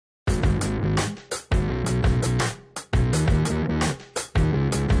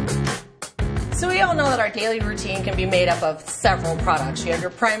We all know that our daily routine can be made up of several products. You have your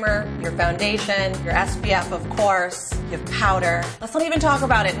primer, your foundation, your SPF, of course, you have powder. Let's not even talk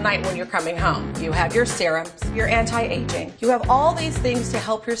about at night when you're coming home. You have your serums, your anti-aging. You have all these things to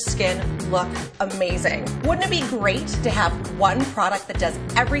help your skin look amazing. Wouldn't it be great to have one product that does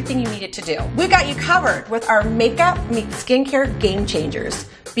everything you need it to do? We've got you covered with our makeup meets skincare game changers,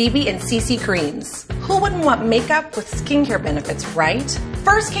 BB and CC Creams. Who wouldn't want makeup with skincare benefits, right?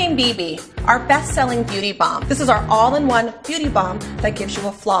 First came BB, our best-selling beauty balm. This is our all-in-one beauty balm that gives you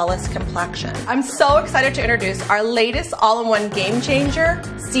a flawless complexion. I'm so excited to introduce our latest all-in-one game changer,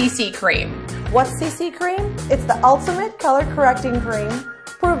 CC Cream. What's CC Cream? It's the ultimate color correcting cream,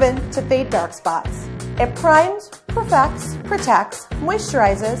 proven to fade dark spots. It primes, perfects, protects,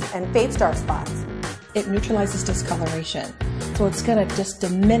 moisturizes, and fades dark spots. It neutralizes discoloration. So it's gonna just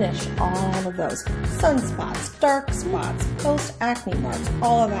diminish all of those sunspots, dark spots, post-acne marks,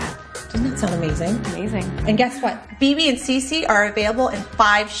 all of that. Doesn't that sound amazing? Amazing. And guess what? BB and CC are available in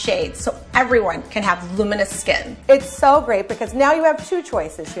 5 shades, so everyone can have luminous skin. It's so great because now you have 2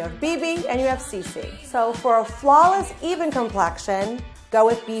 choices. You have BB and you have CC. So for a flawless, even complexion, go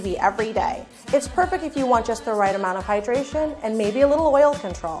with BB every day. It's perfect if you want just the right amount of hydration and maybe a little oil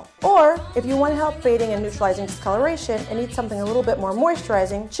control. Or if you want help fading and neutralizing discoloration and need something a little bit more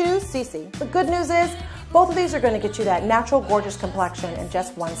moisturizing, choose CC. The good news is, both of these are going to get you that natural, gorgeous complexion in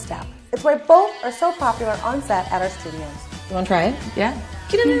just one step. It's why both are so popular on set at our studios. You want to try it? Yeah.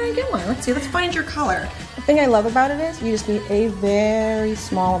 Get in there and get one. Let's see. Let's find your color. The thing I love about it is you just need a very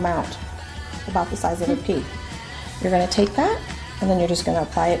small amount, about the size of a pea. You're going to take that, and then you're just going to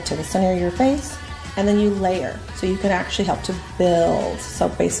apply it to the center of your face, and then you layer, so you can actually help to build. So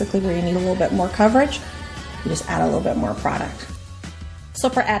basically where you need a little bit more coverage, you just add a little bit more product. So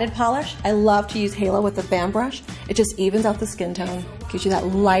for added polish, I love to use Halo with the fan brush. It just evens out the skin tone, gives you that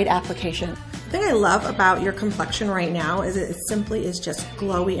light application. The thing I love about your complexion right now is it simply is just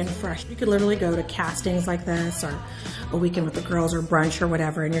glowy and fresh. You could literally go to castings like this or a weekend with the girls or brunch or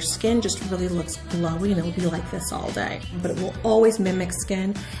whatever, and your skin just really looks glowy and it'll be like this all day. But it will always mimic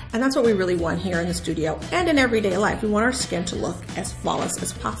skin, and that's what we really want here in the studio and in everyday life. We want our skin to look as flawless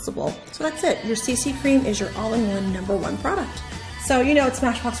as possible. So that's it. Your CC Cream is your all-in-one #1 product. So you know at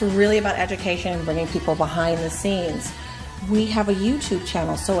Smashbox we're really about education and bringing people behind the scenes. We have a YouTube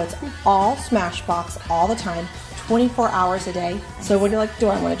channel, so it's all Smashbox all the time, 24 hours a day. So when you're like, do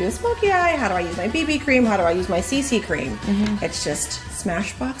I want to do a smoky eye? How do I use my BB cream? How do I use my CC cream? It's just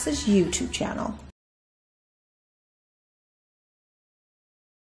Smashbox's YouTube channel.